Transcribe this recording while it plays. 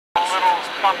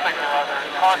something or other.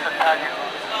 It's hard to tell you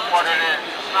what it is.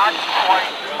 It's not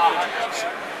quite 100.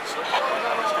 So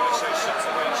I was going to say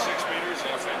something about 6 meters.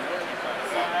 Yeah,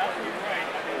 that would be right.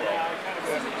 I mean, I kind of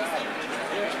said that.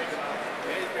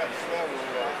 Yeah, you've got several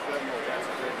guys.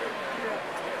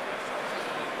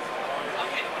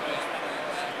 Okay.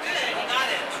 Good, you got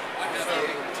it. So,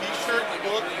 t-shirt,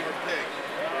 book, or pig?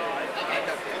 Okay.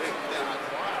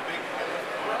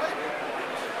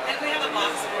 And we have a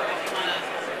box for it if you want to.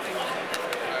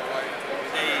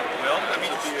 They will. Let me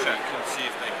just check and see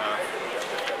if they have.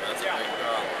 That's a big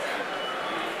girl.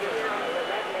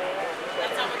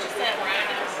 That's not what you said, right?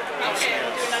 Okay,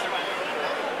 we'll do another one.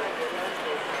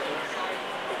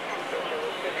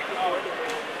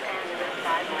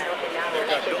 They've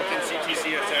got built-in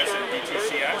CTCSS and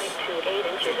DTCS.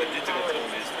 So the digital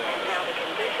tone is the. Now the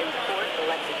conditions for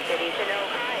selected cities in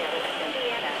Ohio,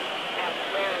 Indiana,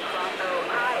 Maricopa,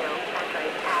 Ohio,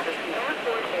 Addison,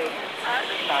 Norfolk,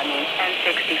 sunny and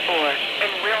 64.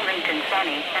 In Wilmington,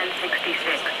 sunny and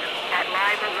 66. At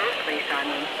Lima, mostly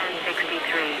sunny and 63.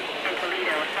 In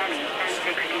Toledo, sunny and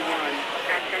 61.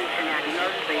 At Cincinnati,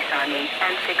 mostly sunny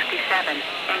and 67.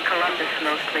 In Columbus,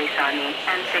 mostly sunny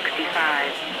and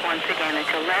 65. Once again at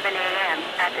 11 a.m.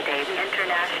 at the Dayton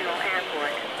International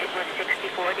Airport, it was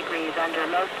 64 degrees under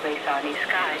mostly sunny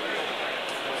skies.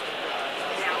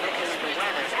 Now looking at the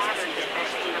weather patterns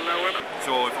affecting the lower.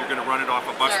 So if you're going to run it off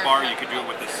a bus bar, you could do it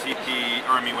with the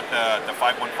with the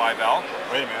 515L.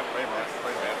 Wait a minute.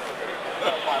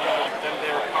 Then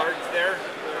there are cards there.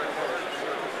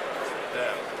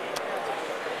 Yeah.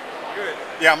 Good.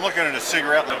 Yeah, I'm looking at a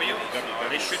cigarette.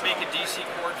 They should make a DC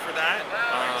cord for that.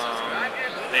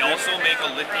 They also make a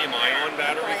lithium-ion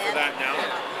battery for that now,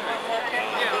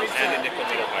 and a nickel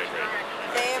metal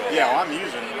hydrate. Yeah, well, I'm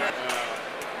using.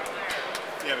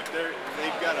 Yeah, but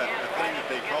they've got a thing that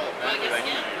they call a battery.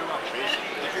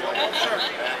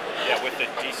 Yeah, with the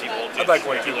DC voltage. I'd like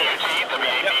one too.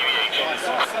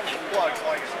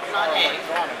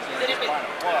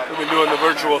 We've been doing the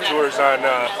virtual tours on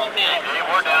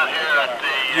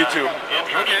YouTube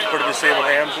for the disabled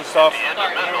hams and stuff.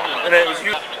 And it was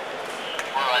We're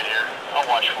right here. I'll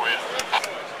watch for you.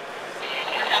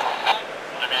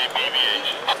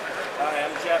 Hi,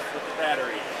 I'm Jeff with the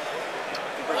battery.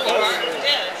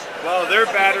 Yes. Well, their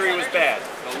battery was bad.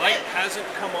 The light hasn't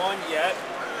come on yet,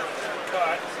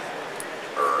 but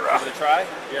Give it a try?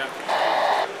 yeah.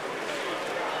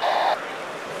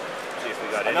 See if we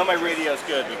got I know my radio's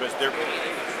good because they're...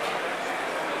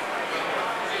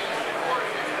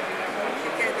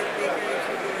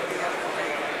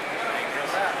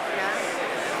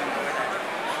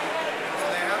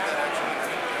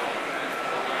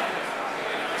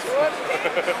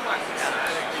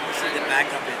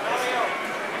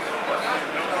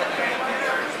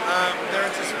 They're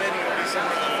anticipating it'll be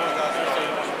somewhere in the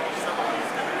 4,000.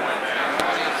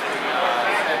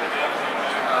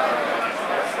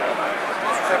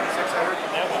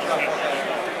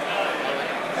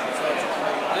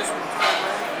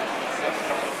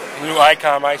 new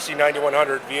ICOM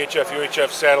IC9100 VHF, UHF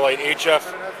satellite,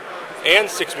 HF, and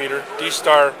 6 meter.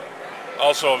 D-Star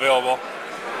also available.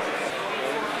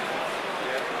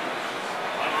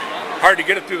 Hard to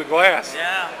get it through the glass.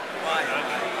 Yeah. Why?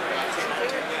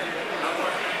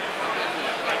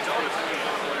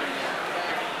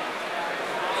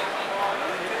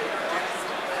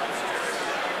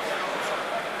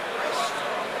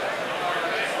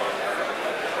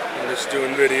 I'm just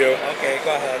doing video. Okay,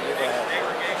 go ahead. You go ahead.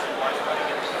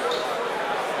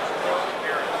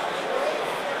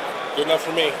 Good enough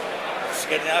for me. It's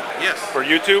good enough. Yes. For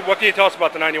YouTube, what can you tell us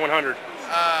about the 9100?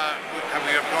 Have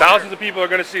we got Thousands of people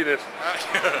are going to see this.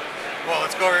 Well,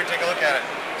 let's go over here and take a look at it.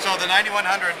 So the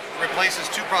 9100 replaces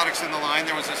two products in the line.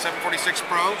 There was a 746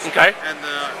 Pro and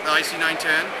the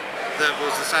IC910 that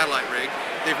was the satellite rig.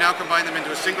 They've now combined them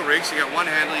into a single rig, so you got one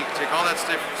handle. You can take all that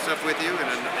stuff with you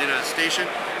in a station.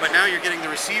 But now you're getting the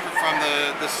receiver from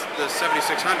the 7600.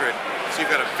 So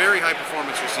you've got a very high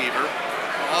performance receiver,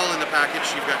 all in the package.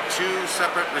 You've got two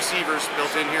separate receivers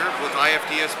built in here with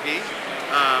IFDSP.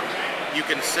 You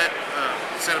can set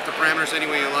up the parameters any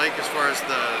way you like as far as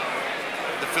the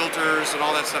filters and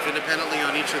all that stuff independently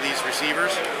on each of these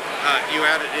receivers.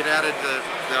 It added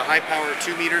the high power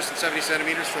 2 meters and 70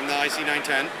 centimeters from the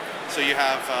IC910. So you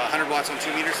have 100 watts on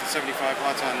 2 meters and 75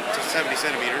 watts on 70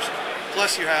 centimeters.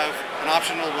 Plus you have an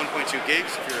optional 1.2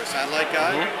 gigs if you're a satellite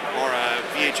guy or a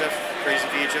crazy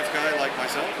VHF guy like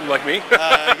myself. Like me?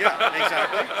 Yeah,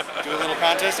 exactly. Do a little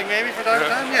contesting maybe from time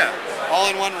to time? Yeah. All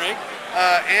in one rig.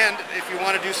 And if you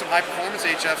want to do some high performance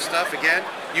HF stuff, again,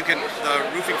 the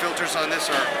roofing filters on this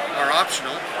are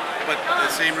optional. but the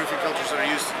same roofing filters that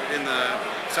are used in the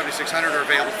 7600 are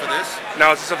available for this.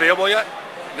 Now, is this available yet?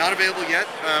 Not available yet.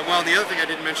 Well, the other thing I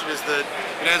didn't mention is that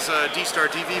it has a D-Star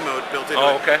DV mode built into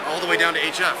it, all the way down to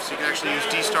HF, so you can actually use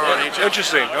D-Star on HF.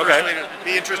 Interesting. Okay.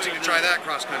 Be interesting to try that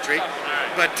cross country.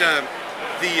 But we're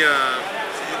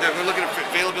looking at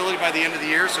availability by the end of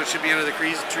the year, so it should be under the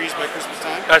trees by Christmas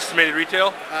time. Estimated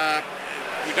retail?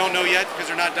 We don't know yet because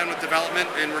they're not done with development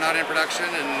and we're not in production,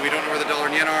 and we don't know where the dollar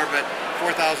and yen are. But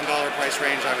 $4,000 price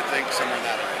range, I would think, somewhere in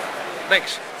that area.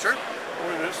 Thanks. Sure.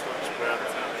 Boy, this looks better.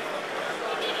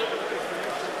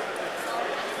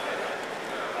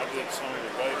 I did some of the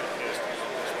beta testing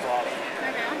of this product.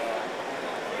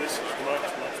 This is much,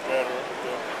 much better.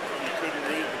 You couldn't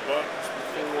read the buttons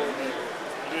before they were lit.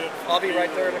 I'll be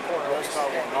right there in the corner. Rest I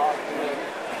will not lit.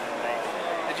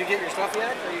 Did you get your stuff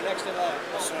yet? Or are you next in line?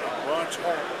 I sent a bunch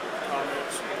of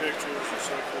comments and pictures and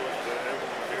so forth to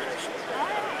everyone here. So,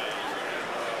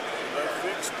 they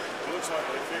fixed it. It looks like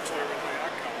they fixed everything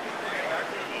I commented.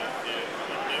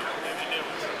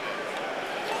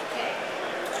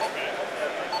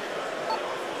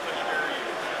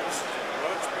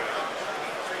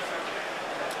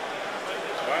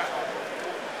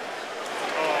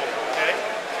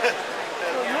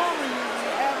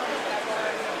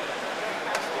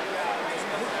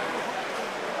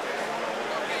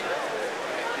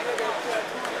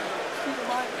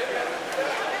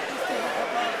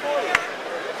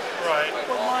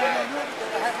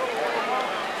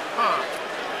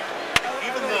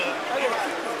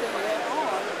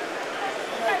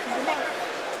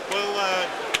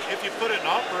 If you put it in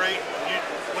operate,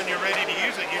 when you're ready to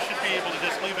use it, you should be able to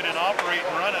just leave it in operate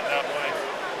and run it that way.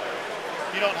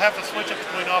 You don't have to switch it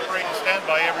between operate and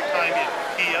standby every time you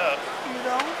key up. You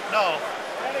don't? No.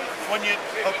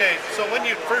 So when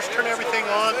you first turn everything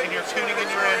on and you're tuning in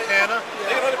your antenna,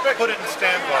 put it in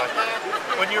standby.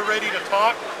 When you're ready to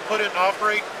talk, put it in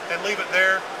operate and leave it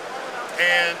there.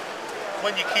 And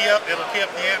when you key up, it'll key up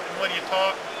the amp when you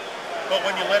talk. But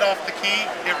when you let off the key,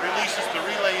 it releases the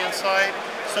relay inside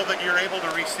so that you're able to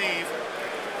receive.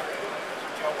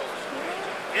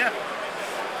 Yeah.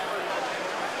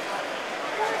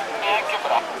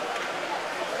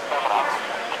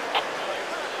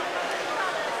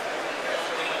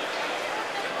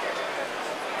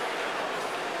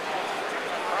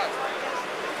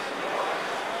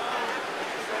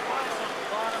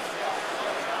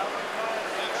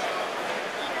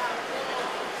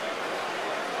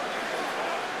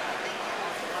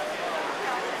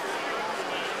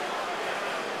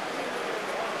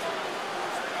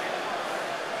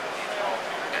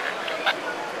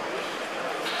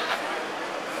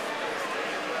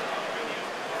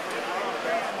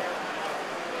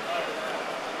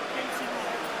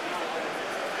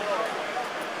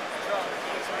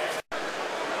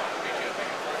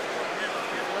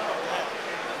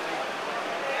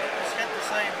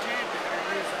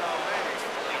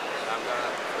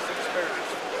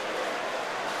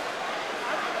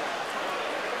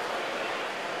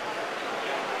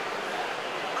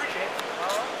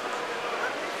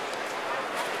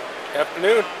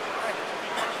 Afternoon.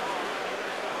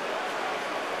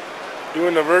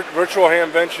 Doing the virtual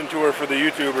hamvention tour for the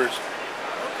YouTubers.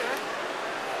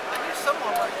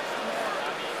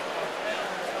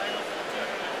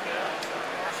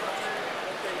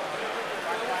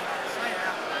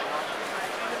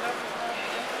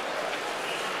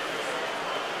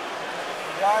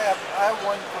 I have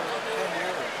one for 10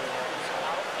 years.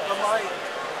 For my,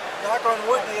 knock on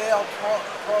wood, the AL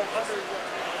 1200.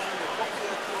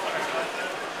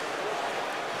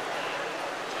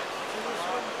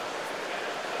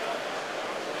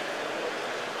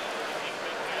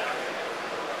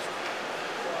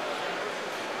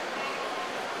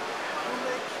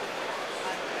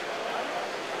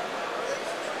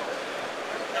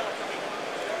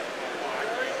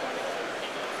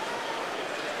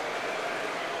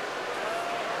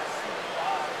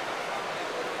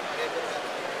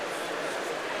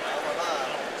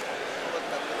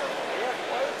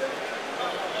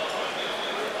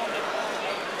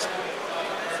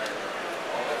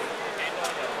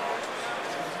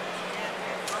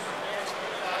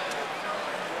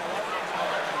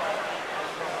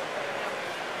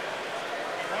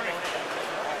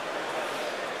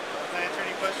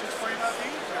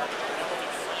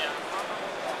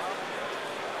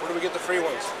 Where do we get the free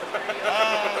ones?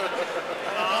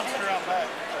 Dumpster out back.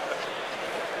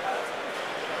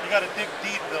 You got to dig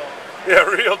deep though. Yeah,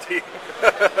 real deep.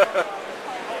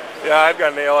 Yeah, I've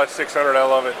got an ALS 600. I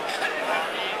love it.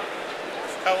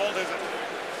 How old is it?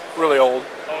 Really old.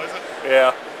 Oh, is it?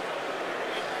 Yeah.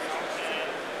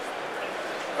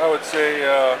 I would say